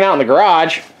for hanging out in the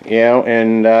garage, you know,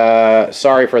 and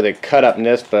sorry for the cut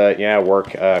upness, but yeah,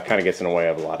 work kind of gets in the way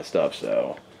of a lot of stuff.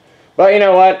 So, but you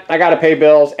know what, I gotta pay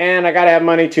bills and I gotta have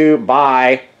money to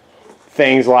buy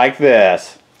things like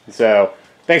this. So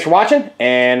thanks for watching,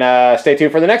 and stay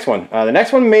tuned for the next one. The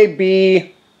next one may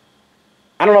be,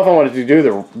 I don't know if I wanted to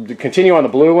do the continue on the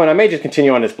blue one. I may just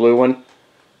continue on this blue one,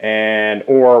 and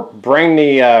or bring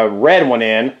the red one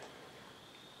in.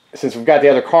 Since we've got the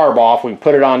other carb off, we can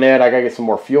put it on it. I gotta get some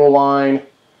more fuel line,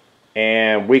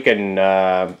 and we can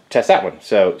test that one.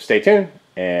 So stay tuned,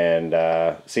 and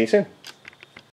see you soon.